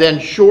 And then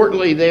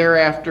shortly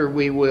thereafter,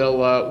 we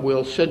will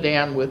we'll sit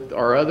down with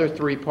our other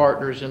 3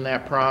 partners in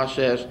that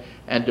process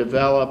and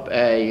develop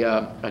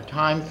a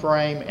time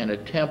frame and a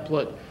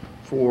template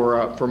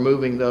for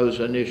moving those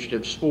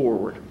initiatives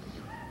forward.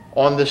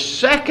 On the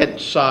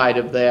second side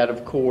of that,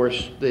 of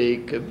course,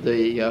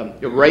 the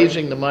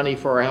raising the money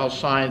for our health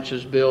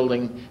sciences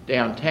building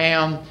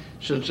downtown,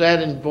 since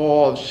that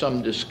involves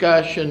some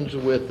discussions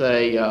with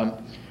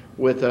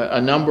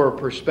a number of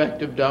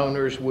prospective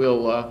donors,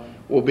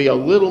 we'll be a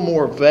little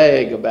more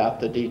vague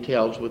about the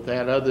details with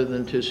that, other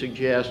than to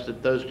suggest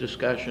that those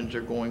discussions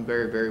are going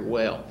very, very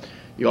well.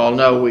 You all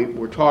know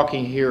we're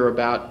talking here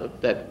about a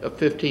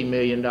 $15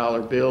 million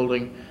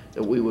building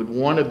that we would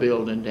want to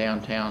build in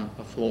downtown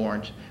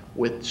Florence,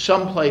 with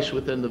some place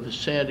within the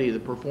vicinity of the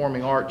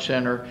Performing Arts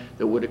Center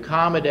that would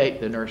accommodate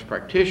the nurse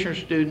practitioner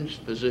students,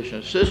 physician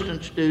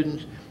assistant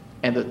students,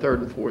 and the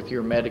 3rd and 4th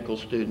year medical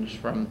students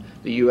from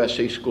the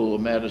USC School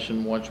of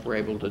Medicine once we're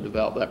able to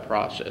develop that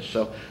process.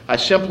 So I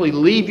simply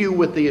leave you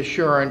with the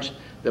assurance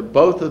that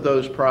both of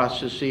those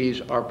processes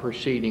are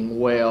proceeding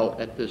well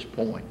at this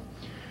point.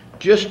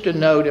 Just to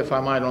note, if I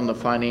might, on the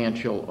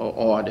financial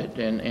audit,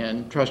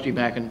 and Trustee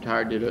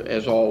McIntyre did,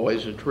 as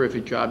always, a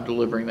terrific job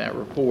delivering that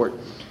report.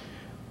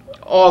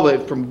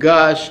 From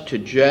Gus to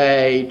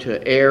Jay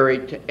to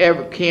Eric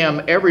to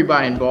Kim,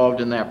 everybody involved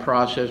in that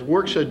process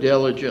worked so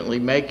diligently,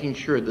 making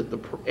sure that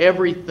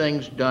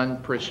everything's done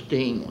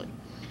pristinely.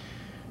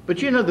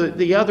 But you know,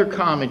 the other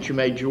comment you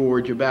made,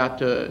 George, about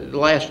the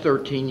last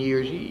 13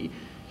 years, you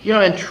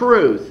know, in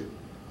truth,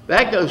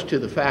 that goes to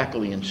the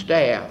faculty and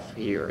staff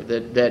here,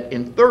 that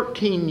in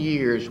 13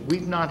 years,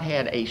 we've not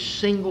had a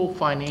single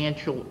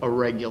financial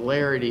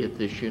irregularity at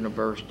this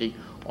university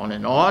on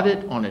an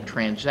audit, on a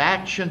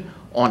transaction,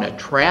 on a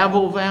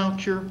travel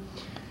voucher.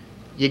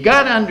 You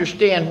got to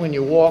understand when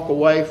you walk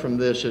away from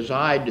this, as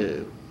I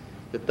do,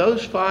 that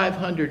those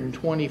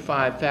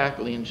 525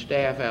 faculty and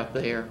staff out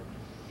there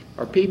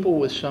are people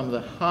with some of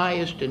the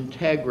highest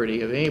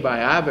integrity of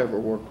anybody I've ever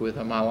worked with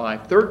in my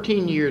life.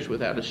 13 years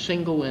without a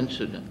single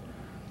incident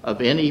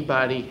of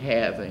anybody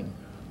having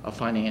a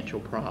financial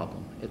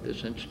problem at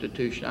this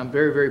institution. I'm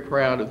very, very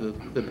proud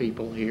of the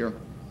people here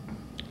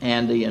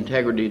and the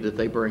integrity that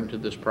they bring to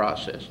this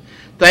process.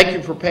 Thank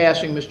you for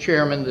passing, Mr.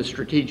 Chairman, the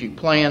strategic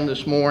plan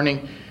this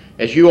morning.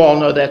 As you all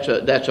know,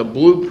 that's a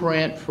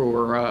blueprint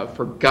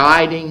for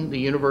guiding the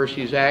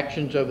university's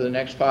actions over the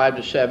next 5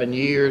 to 7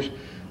 years.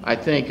 I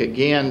think,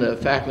 again, the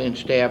faculty and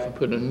staff have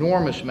put an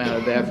enormous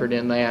amount of effort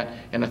in that,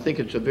 and I think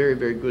it's a very,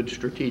 very good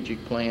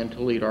strategic plan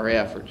to lead our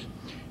efforts.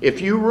 If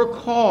you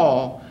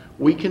recall,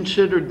 we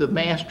considered the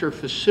master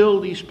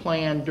facilities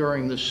plan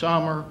during the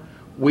summer.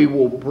 We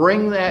will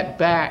bring that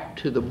back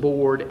to the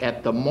board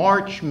at the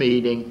March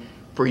meeting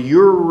for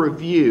your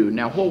review.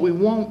 Now, what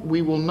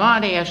we will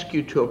not ask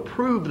you to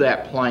approve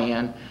that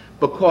plan,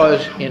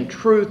 because in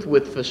truth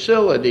with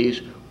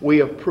facilities,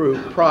 we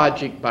approve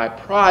project by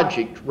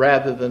project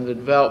rather than the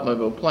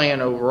development of a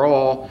plan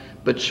overall,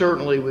 but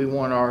certainly we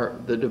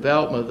want the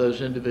development of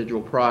those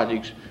individual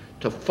projects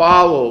to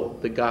follow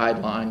the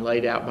guideline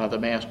laid out by the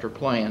master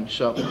plan.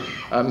 So,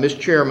 Mr.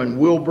 Chairman,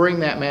 we'll bring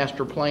that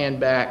master plan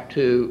back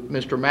to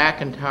Mr.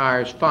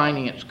 McIntyre's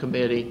Finance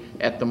Committee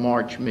at the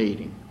March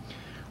meeting.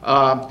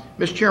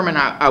 Mr. Chairman,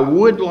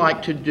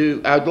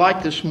 I'd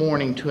like this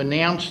morning to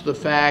announce the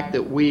fact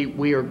that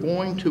we are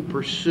going to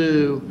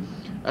pursue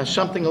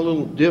something a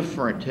little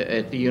different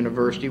at the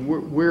university.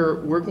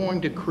 We're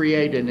going to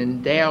create an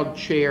endowed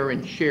chair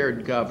in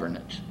shared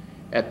governance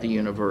at the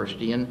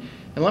university. And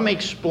let me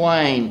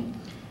explain.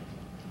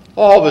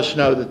 All of us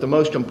know that the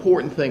most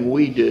important thing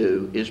we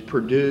do is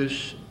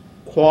produce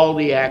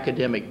quality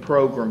academic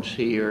programs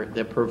here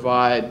that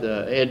provide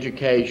the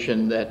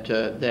education that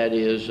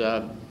is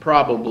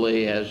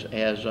probably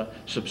as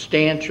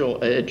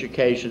substantial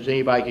education as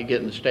anybody could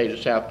get in the state of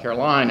South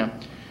Carolina.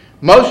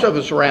 Most of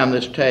us around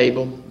this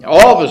table,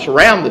 all of us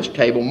around this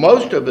table,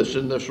 most of us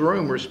in this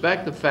room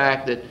respect the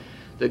fact that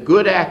the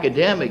good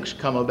academics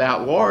come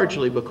about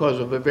largely because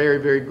of a very,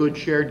 very good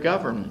shared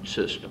governance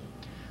system.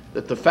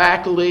 That the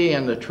faculty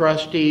and the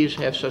trustees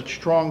have such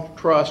strong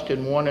trust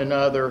in one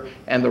another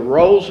and the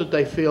roles that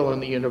they fill in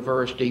the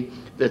university,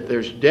 that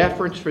there's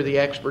deference for the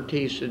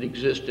expertise that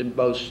exists in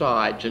both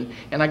sides.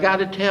 And I got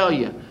to tell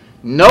you,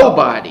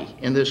 nobody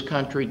in this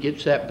country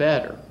gets that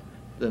better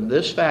than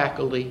this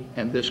faculty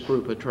and this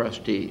group of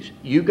trustees.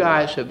 You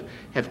guys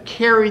have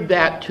carried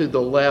that to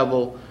the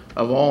level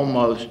of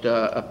almost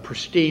a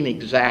pristine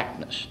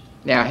exactness.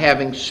 Now,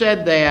 having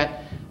said that,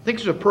 I think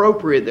it's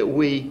appropriate that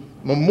we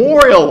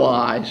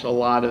memorialize a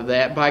lot of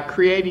that by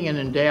creating an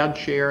endowed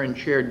chair in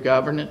shared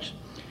governance.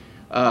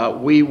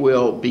 We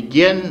will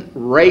begin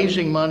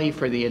raising money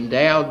for the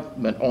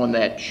endowment on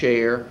that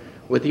chair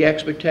with the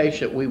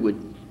expectation that we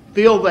would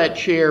fill that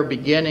chair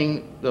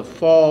beginning the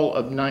fall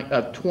of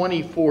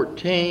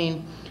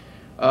 2014.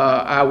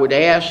 I would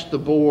ask the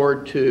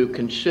board to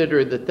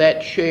consider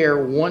that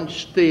chair,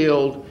 once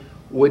filled,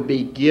 would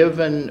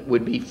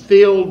be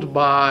filled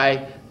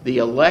by the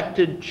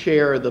elected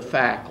chair of the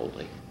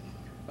faculty.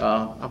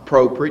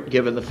 Appropriate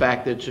given the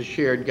fact that it's a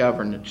shared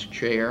governance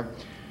chair.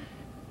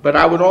 But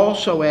I would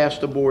also ask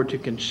the board to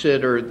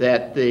consider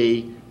that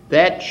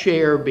that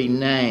chair be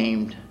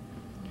named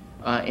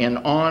in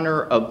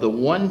honor of the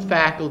one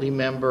faculty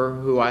member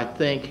who I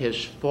think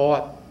has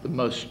fought the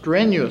most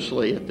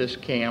strenuously at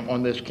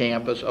on this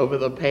campus over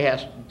the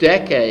past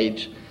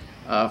decades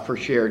for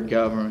shared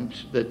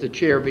governance, that the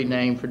chair be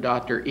named for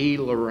Dr. E.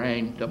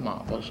 Lorraine de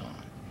Montlezon.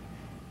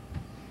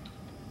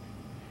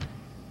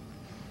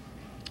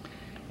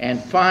 And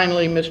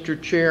finally,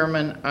 Mr.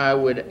 Chairman, I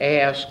would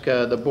ask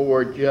the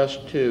board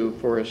just to,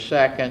 for a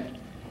second,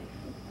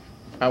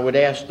 I would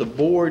ask the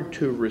board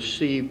to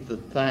receive the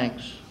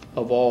thanks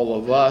of all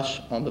of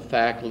us on the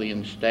faculty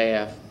and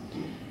staff.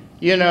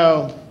 You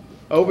know,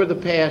 over the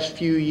past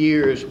few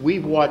years,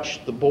 we've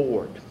watched the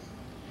board.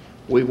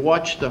 We've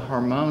watched the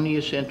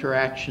harmonious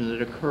interaction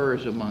that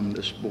occurs among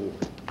this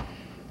board.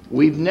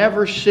 We've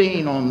never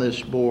seen on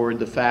this board,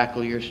 the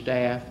faculty or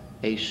staff,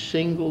 a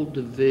single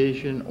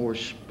division or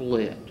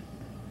split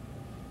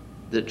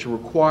that's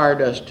required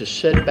us to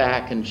sit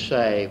back and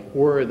say,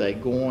 where are they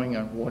going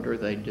and what are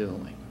they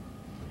doing?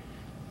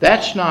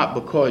 That's not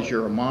because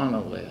you're a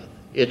monolith.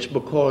 It's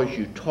because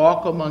you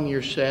talk among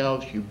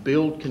yourselves, you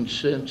build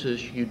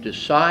consensus, you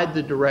decide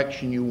the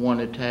direction you want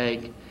to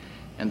take,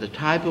 and the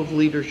type of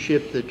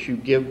leadership that you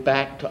give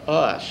back to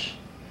us,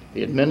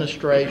 the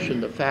administration,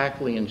 the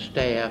faculty, and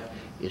staff,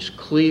 is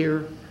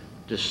clear,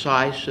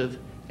 decisive,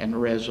 and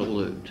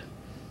resolute.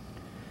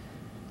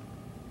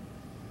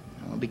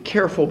 I'll be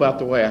careful about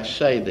the way I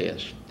say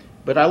this,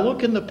 but I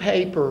look in the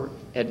paper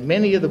at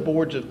many of the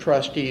boards of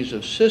trustees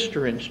of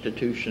sister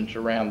institutions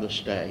around the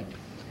state,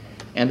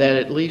 and that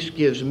at least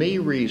gives me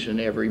reason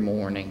every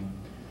morning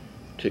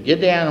to get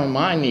down on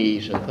my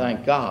knees and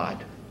thank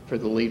God for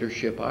the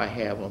leadership I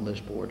have on this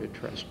board of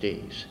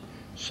trustees.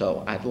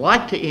 So I'd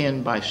like to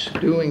end by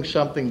doing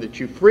something that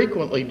you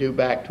frequently do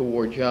back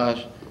towards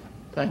us,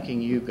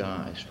 thanking you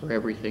guys for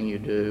everything you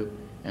do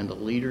and the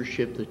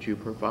leadership that you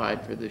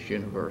provide for this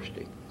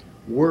university.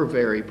 We're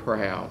very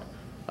proud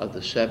of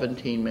the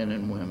 17 men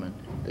and women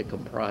that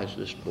comprise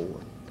this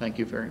board. Thank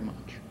you very much.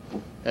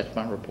 That's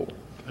my report.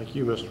 Thank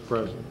you, Mr.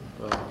 President.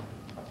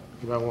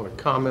 You might want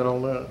to comment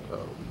on that.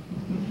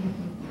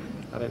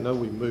 I didn't know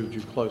we moved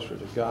you closer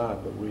to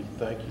God, but we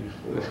thank you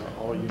for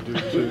all you do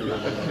too.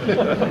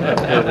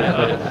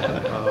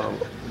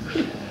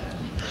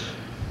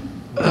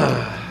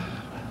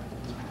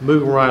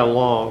 Moving right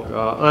along,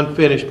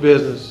 unfinished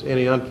business.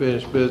 Any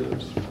unfinished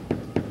business?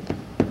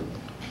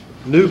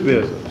 New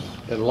business.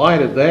 In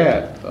light of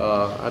that,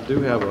 I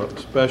do have a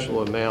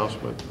special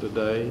announcement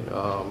today,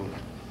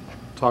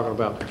 talking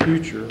about the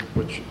future,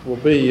 which will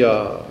be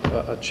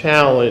a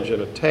challenge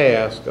and a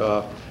task.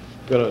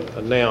 Going to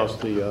announce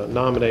the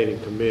nominating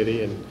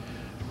committee, and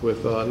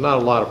with not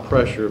a lot of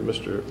pressure,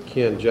 Mr.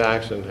 Ken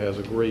Jackson has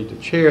agreed to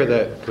chair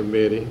that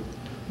committee,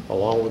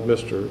 along with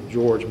Mr.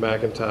 George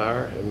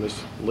McIntyre and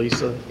Ms.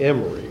 Lisa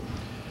Emery.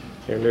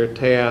 And their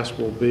task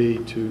will be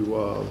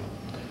to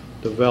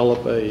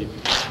develop a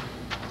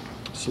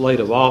slate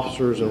of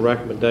officers and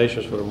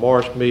recommendations for the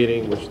March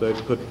meeting, which they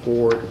put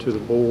forward to the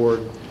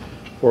board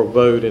for a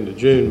vote in the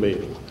June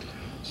meeting.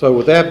 So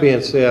with that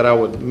being said, I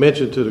would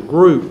mention to the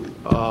group,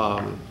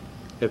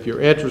 if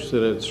you're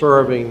interested in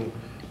serving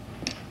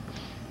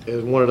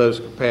in one of those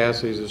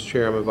capacities as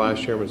chairman, vice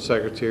chairman,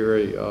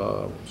 secretary,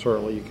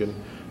 certainly you can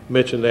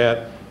mention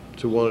that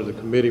to one of the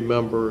committee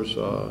members.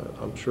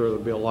 I'm sure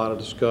there'll be a lot of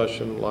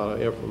discussion, a lot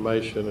of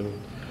information,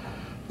 and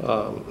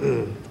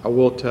I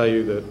will tell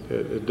you that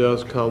it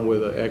does come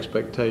with an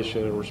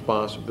expectation and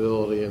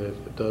responsibility, and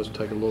it does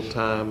take a little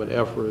time and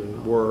effort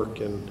and work.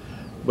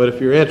 But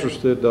if you're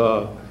interested,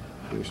 you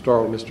can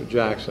start with Mr.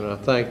 Jackson. I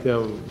thank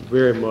them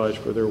very much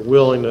for their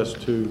willingness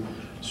to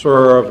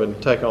serve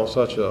and take on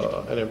such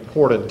an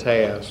important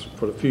task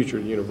for the future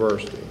of the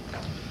university.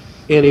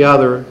 Any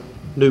other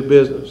new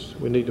business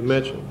we need to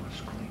mention?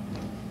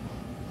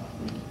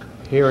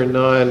 Hearing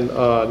none,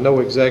 no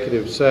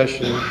executive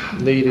session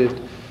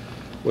needed.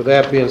 With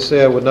that being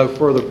said, with no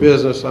further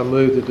business, I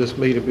move that this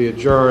meeting be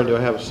adjourned. Do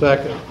I have a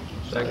second?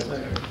 Second.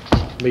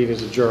 Meeting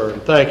is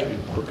adjourned. Thank you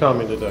for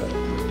coming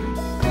today.